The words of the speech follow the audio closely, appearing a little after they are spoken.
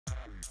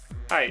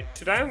Hey,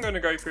 today I'm going to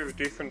go through the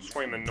difference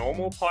between the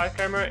normal Pi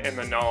camera and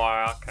the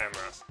NOIR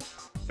camera.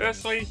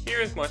 Firstly,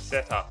 here is my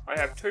setup. I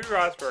have two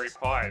Raspberry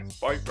Pis,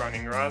 both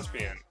running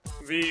Raspbian.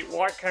 The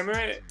white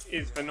camera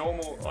is the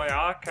normal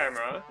IR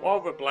camera,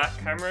 while the black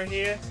camera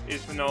here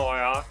is the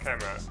NOIR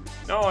camera.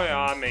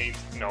 NOIR means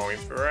no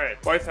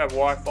infrared. Both have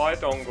Wi-Fi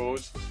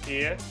dongles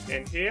here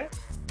and here.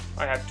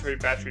 I have two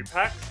battery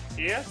packs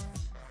here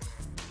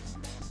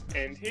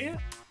and here.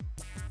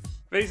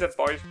 These are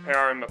both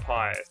powering the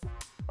Pis.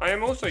 I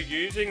am also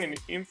using an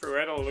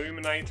infrared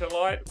illuminator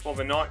light for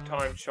the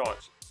nighttime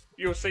shots.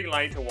 You'll see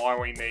later why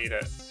we need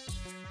it.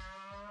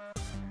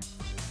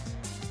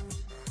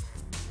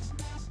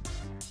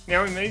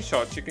 Now in these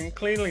shots you can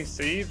clearly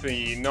see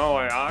the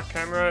NOIR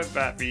camera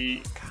that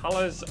the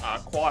colours are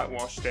quite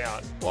washed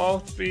out,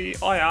 whilst the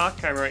IR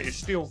camera is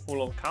still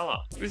full of colour.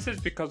 This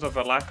is because of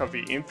the lack of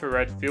the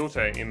infrared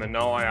filter in the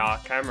NOIR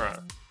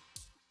camera.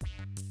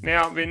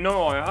 Now the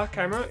NOIR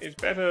camera is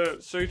better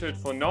suited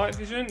for night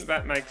vision.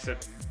 That makes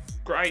it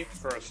great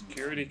for a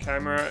security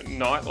camera,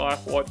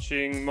 nightlife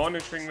watching,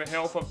 monitoring the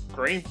health of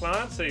green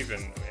plants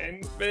even,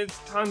 and there's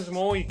tons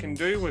more you can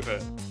do with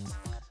it.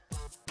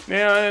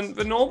 Now, and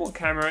the normal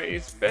camera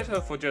is better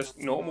for just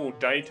normal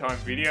daytime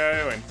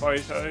video and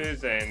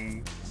photos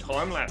and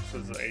time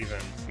lapses even.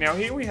 Now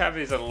here we have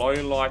is a low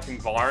light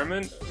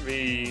environment.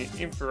 The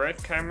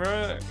infrared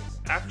camera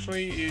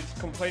actually is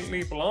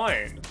completely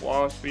blind,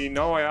 whilst the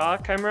NOIR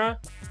camera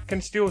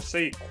can still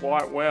see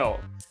quite well.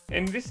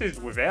 And this is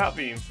without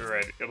the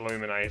infrared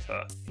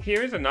illuminator.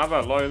 Here is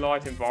another low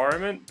light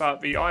environment,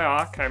 but the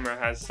IR camera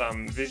has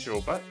some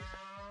visual, but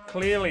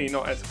clearly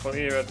not as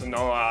clear as the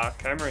NOIR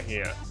camera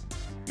here.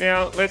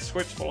 Now let's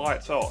switch the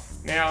lights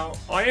off. Now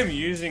I am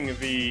using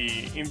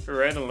the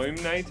infrared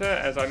illuminator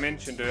as I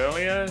mentioned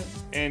earlier,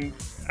 and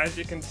as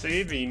you can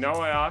see the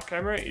NOIR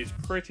camera is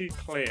pretty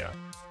clear.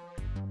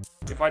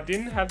 If I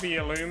didn't have the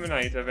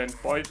illuminator, then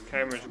both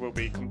cameras will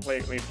be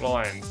completely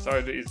blind, so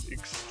it is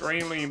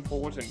extremely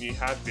important you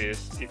have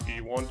this if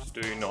you want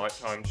to do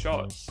nighttime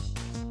shots.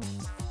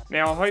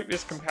 Now I hope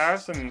this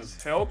comparison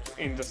has helped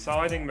in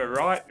deciding the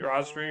right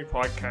Raspberry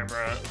Pi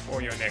camera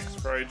for your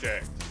next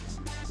project.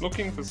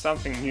 Looking for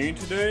something new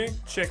to do?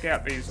 Check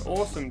out these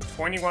awesome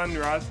 21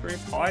 Raspberry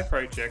Pi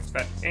projects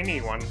that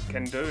anyone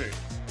can do.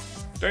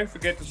 Don't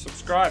forget to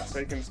subscribe so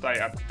you can stay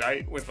up to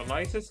date with the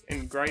latest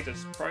and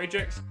greatest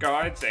projects,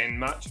 guides and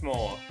much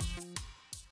more.